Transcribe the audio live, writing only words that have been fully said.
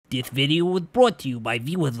This video was brought to you by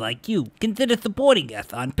viewers like you. Consider supporting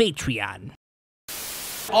us on Patreon.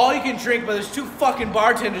 All you can drink, but there's two fucking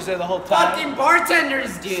bartenders there the whole time. Fucking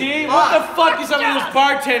bartenders, dude. See? What the fuck is up with those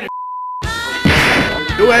bartenders?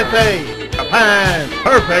 USA, Japan,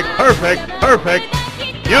 perfect, perfect, perfect.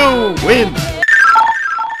 You win.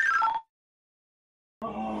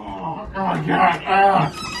 Oh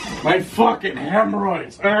God! My fucking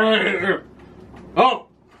hemorrhoids. Oh,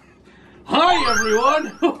 hi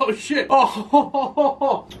everyone. Oh shit.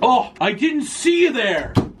 Oh, I didn't see you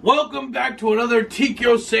there. Welcome back to another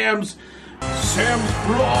Tkyosam Sam's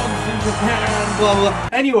vlogs in Japan. Blah blah.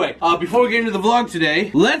 Anyway, before we get into the vlog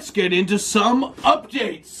today, let's get into some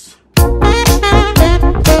updates.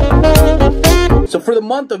 So for the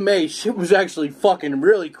month of May, shit was actually fucking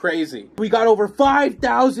really crazy. We got over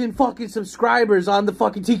 5,000 fucking subscribers on the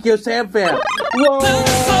fucking Tkyosam fam. Whoa!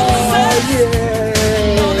 Yay!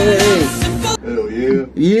 Hell yeah.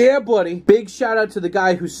 Yeah, buddy. Big shout out to the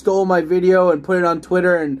guy who stole my video and put it on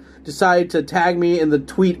Twitter and decided to tag me in the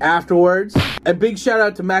tweet afterwards. And big shout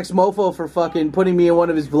out to Max Mofo for fucking putting me in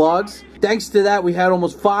one of his vlogs. Thanks to that, we had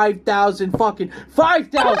almost 5,000 fucking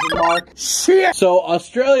 5,000 mark. Shit. So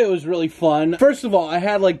Australia was really fun. First of all, I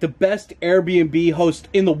had like the best Airbnb host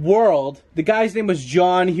in the world. The guy's name was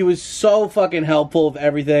John. He was so fucking helpful with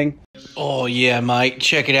everything. Oh yeah, mate,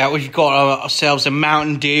 check it out. We've got ourselves a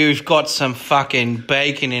Mountain Dew. We've got some fucking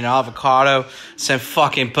bacon and avocado, some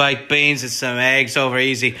fucking baked beans and some eggs over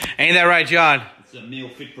easy. Ain't that right, John? It's a meal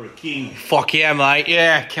fit for a king. Fuck yeah, mate.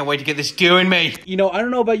 Yeah, can't wait to get this doing, me. You know, I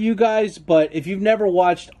don't know about you guys, but if you've never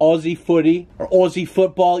watched Aussie footy or Aussie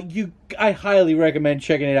football, I highly recommend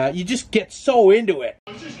checking it out. You just get so into it.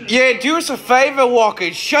 Yeah, do us a favor,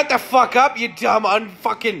 Walker. Shut the fuck up, you dumb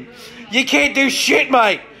unfucking... You can't do shit,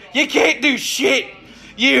 mate. You can't do shit.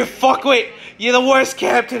 You fuckwit. You're the worst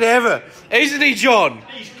captain ever. Isn't he, John?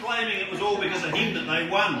 He's claiming it was all because of him that they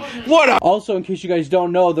won. What a... Also, in case you guys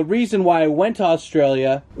don't know, the reason why I went to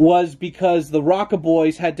Australia was because the Rocker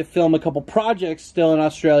Boys had to film a couple projects still in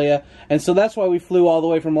Australia, and so that's why we flew all the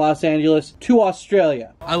way from Los Angeles to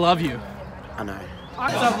Australia. I love you. I know.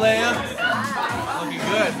 What's up, Leia? Looking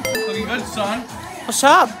good. Looking good, son. What's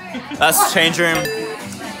up? That's change room.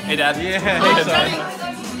 Hey, Dad. Yeah. Hey, son.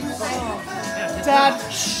 Dad.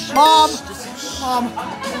 Mom.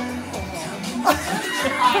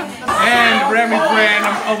 And Remy Brand,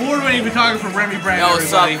 award-winning photographer Remy Brand. Yo,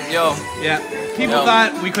 what's up? Yo. Yeah. People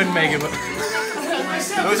thought we couldn't make it, but...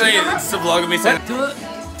 It's the vlog of me saying...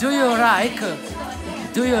 Do you like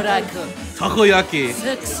Takoyaki.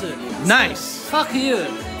 sex? Nice. Fuck you.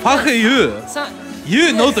 Fuck you.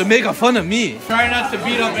 You know to make fun of me. Try not to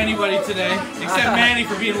beat up anybody today, except Manny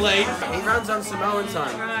for being late. He runs on Samoan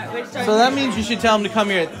time. So that means you should tell him to come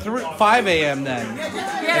here at 5 a.m. then.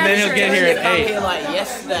 And then he'll get here at 8. Here like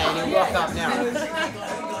yesterday and he'll rock up now.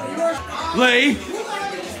 Lee!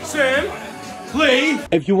 Sam! Lee!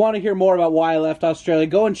 If you want to hear more about why I left Australia,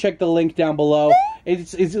 go and check the link down below.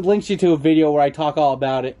 It links you to a video where I talk all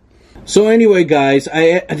about it. So anyway, guys,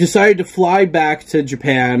 I decided to fly back to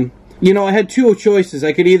Japan. You know, I had two choices.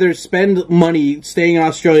 I could either spend money staying in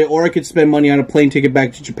Australia or I could spend money on a plane ticket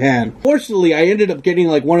back to Japan. Fortunately, I ended up getting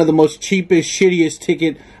like one of the most cheapest, shittiest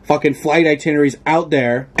ticket fucking flight itineraries out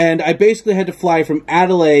there. And I basically had to fly from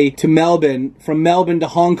Adelaide to Melbourne, from Melbourne to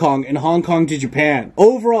Hong Kong, and Hong Kong to Japan.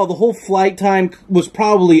 Overall, the whole flight time was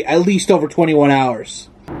probably at least over 21 hours.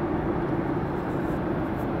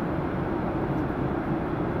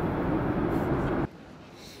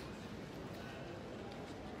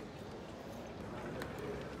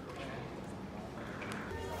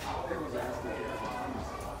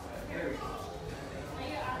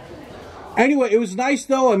 Anyway, it was nice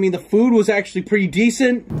though. I mean, the food was actually pretty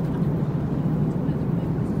decent.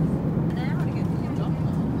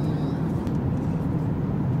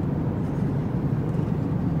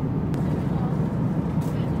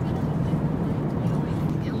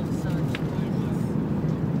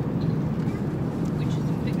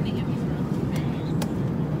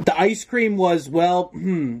 The ice cream was, well, I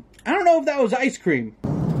don't know if that was ice cream.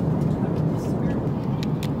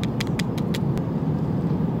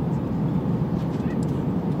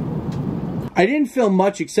 I didn't film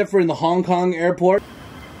much except for in the Hong Kong airport.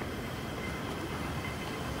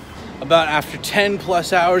 About after 10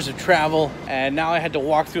 plus hours of travel, and now I had to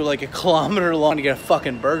walk through like a kilometer long to get a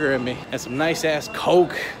fucking burger in me and some nice ass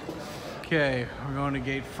Coke. Okay, we're going to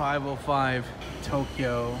gate 505,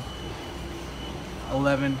 Tokyo,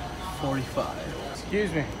 11:45.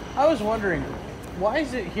 Excuse me. I was wondering, why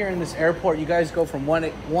is it here in this airport you guys go from 1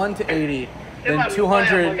 to 80, then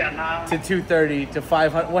 200 to 230 to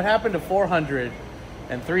 500? What happened to 400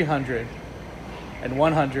 and 300? and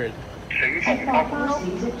 100.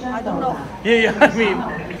 I don't know. Yeah, I mean,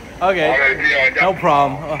 okay, no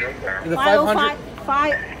problem. The 500.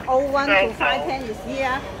 501 to 510 is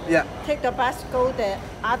here. Yeah. Take the bus, go the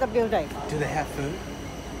other building. Do they have food?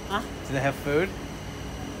 Huh? Do they have food?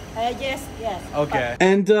 Yes. Okay.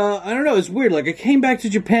 And I don't know, it's weird. Like, I came back to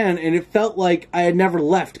Japan and it felt like I had never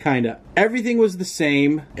left, kinda. Everything was the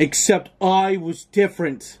same, except I was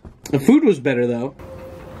different. The food was better, though.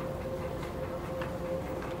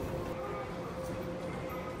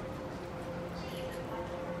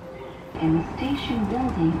 In the station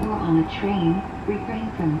building or on a train,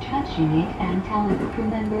 refrain from touching it and tell a crew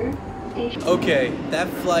member. Okay, that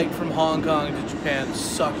flight from Hong Kong to Japan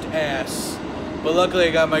sucked ass. But luckily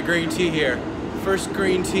I got my green tea here. First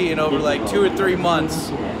green tea in over like 2 or 3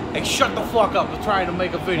 months. And shut the fuck up, I'm trying to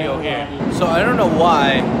make a video here. So I don't know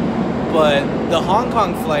why, but the Hong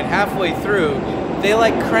Kong flight, halfway through, they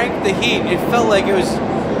like cranked the heat. It felt like it was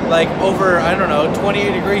like over, I don't know,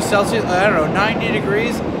 28 degrees Celsius, I don't know, 90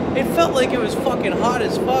 degrees. It felt like it was fucking hot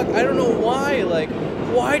as fuck. I don't know why, like,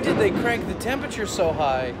 why did they crank the temperature so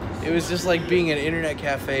high? It was just like being in an internet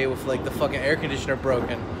cafe with like the fucking air conditioner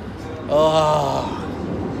broken. Oh,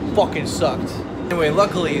 fucking sucked. Anyway,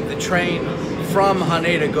 luckily the train from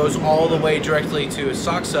Haneda goes all the way directly to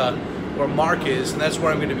Asakusa, where Mark is, and that's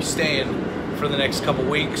where I'm going to be staying for the next couple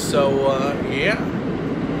weeks. So, yeah.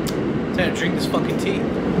 Time to drink this fucking tea.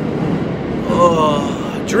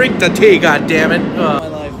 Oh, drink the tea, goddammit. My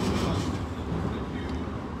life.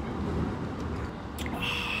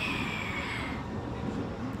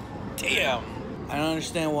 Damn. I don't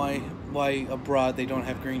understand why abroad they don't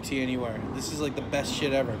have green tea anywhere. This is like the best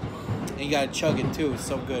shit ever. And you gotta chug it too, it's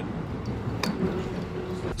so good.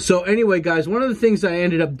 So anyway, guys, one of the things I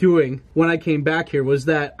ended up doing when I came back here was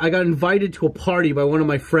that I got invited to a party by one of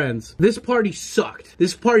my friends. This party sucked.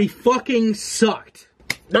 This party fucking sucked.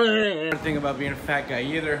 One thing about being a fat guy,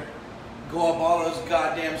 you either go up all those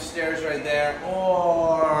goddamn stairs right there,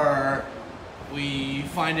 or we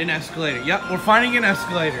find an escalator. Yep, we're finding an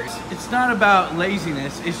escalator. It's not about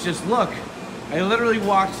laziness, it's just, look, I literally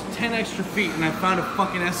walked 10 extra feet and I found a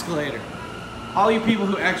fucking escalator. All you people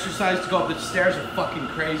who exercise to go up the stairs are fucking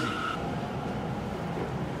crazy.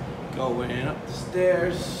 Going up the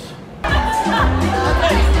stairs. So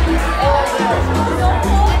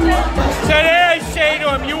there I say to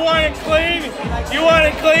him, you want it clean? You want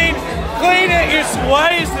it clean? Clean it.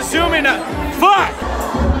 Why is the zoom in? Fuck!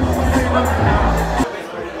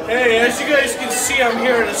 Hey, as you guys can see, I'm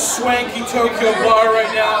here at a swanky Tokyo bar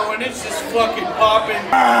right now, and it's just fucking popping.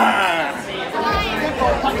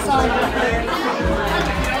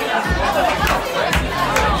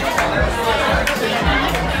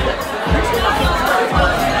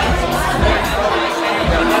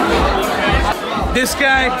 This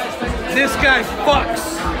guy fucks.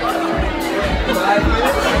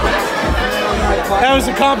 That was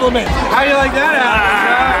a compliment. How do you like that?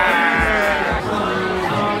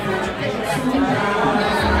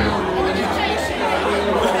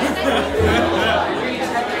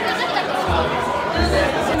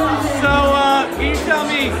 So, can you tell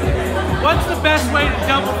me, what's the best way to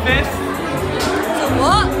double fist? To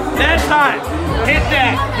what? That's hot. Hit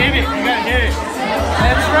that. Hit it. You gotta hit it.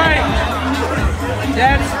 That's right.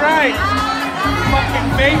 That's right. Fucking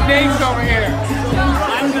vape dates over here.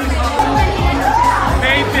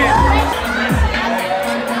 Vape it.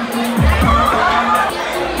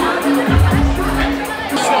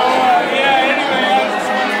 So, yeah, anyway,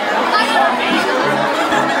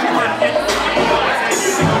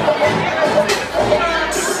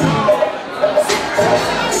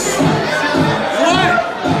 what?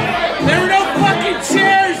 There were no fucking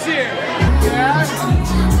chairs here.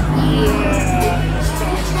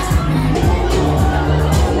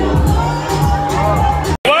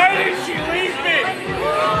 Why did she leave me?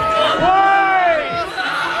 Why?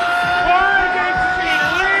 Why did she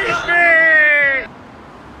leave me?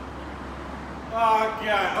 Oh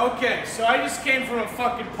god. Okay, so I just came from a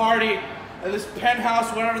fucking party at this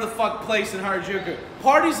penthouse, whatever the fuck place in Harajuku.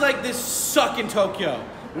 Parties like this suck in Tokyo.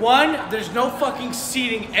 One, there's no fucking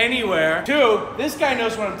seating anywhere. Two, this guy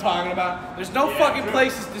knows what I'm talking about. There's no fucking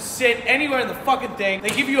places to sit anywhere in the fucking thing.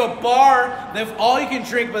 They give you a bar, they have all you can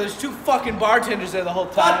drink, but there's 2 fucking bartenders there the whole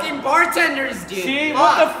time. Fucking bartenders, dude. See?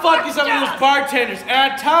 What the fuck is up with those bartenders?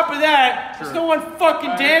 And on top of that, there's no one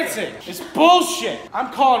fucking dancing. It's bullshit.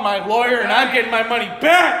 I'm calling my lawyer and I'm getting my money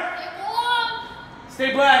back.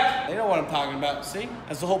 Stay black. They know what I'm talking about, see?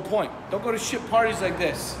 That's the whole point. Don't go to shit parties like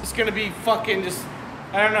this. It's gonna be fucking just,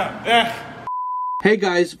 I don't know. Ugh. Hey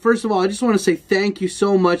guys, first of all, I just want to say thank you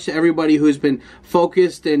so much to everybody who's been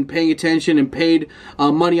focused and paying attention and paid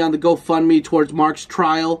money on the GoFundMe towards Mark's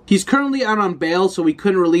trial. He's currently out on bail, so we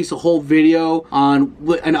couldn't release a whole video on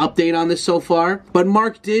an update on this so far. But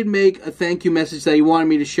Mark did make a thank you message that he wanted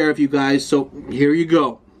me to share with you guys, so here you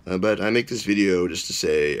go. But I make this video just to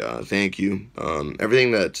say thank you.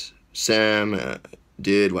 Everything that Sam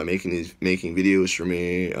did while making videos for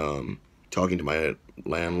me, talking to my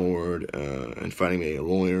landlord and finding me a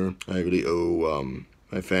lawyer, I really owe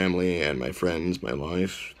my family and my friends my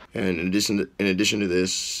life. And in addition to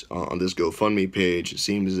this, on this GoFundMe page, it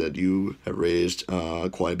seems that you have raised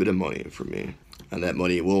quite a bit of money for me, and that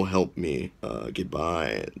money will help me get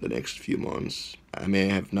by the next few months. I may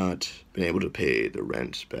have not been able to pay the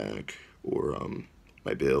rent back, or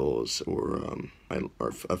my bills, or I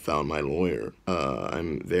found my lawyer.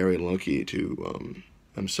 I'm very lucky to.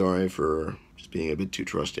 I'm sorry for just being a bit too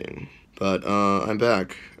trusting, but I'm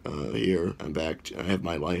back here. I'm back. I have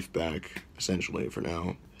my life back, essentially, for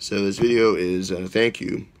now. So this video is thank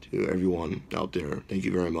you to everyone out there. Thank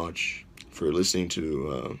you very much for listening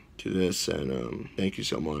to this, and thank you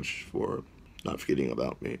so much for not forgetting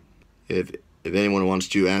about me. If anyone wants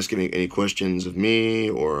to ask any questions of me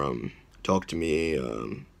or talk to me,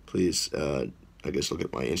 please, I guess look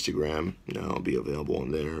at my Instagram. I'll be available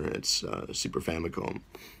on there. It's Super Famicom.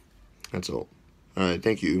 That's all. Alright,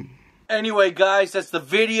 thank you. Anyway, guys, that's the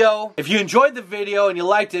video. If you enjoyed the video and you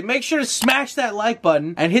liked it, make sure to smash that like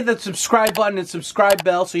button and hit that subscribe button and subscribe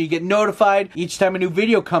bell so you get notified each time a new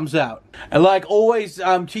video comes out. And like always,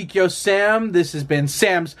 I'm Tkyosam. This has been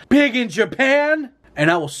Sam's Pig in Japan.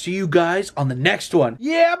 And I will see you guys on the next one.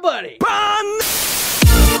 Yeah, buddy!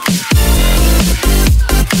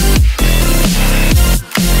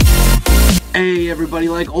 Hey everybody,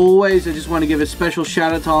 like always, I just want to give a special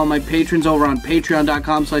shout out to all my patrons over on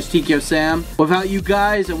patreon.com/Tkyosam. Without you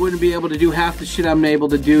guys, I wouldn't be able to do half the shit I'm able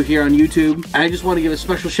to do here on YouTube. And I just want to give a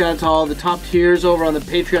special shout out to all the top tiers over on the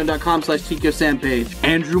patreon.com/Tkyosam page.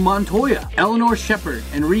 Andrew Montoya, Eleanor Shepard,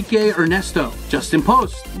 Enrique Ernesto, Justin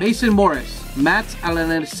Post, Mason Morris, Matt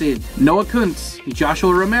Alanercid, Noah Kuntz,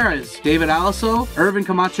 Joshua Ramirez, David Aliso, Irvin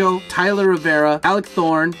Camacho, Tyler Rivera, Alec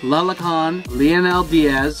Thorne, Lala Khan, Leonel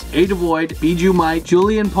Diaz, Ada Void, Biju Mike,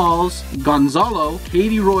 Julian Pauls, Gonzalo,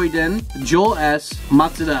 Katie Royden, Joel S,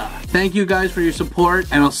 Matsuda. Thank you guys for your support,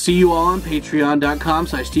 and I'll see you all on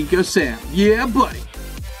patreon.com/Tkyosam. Yeah, buddy!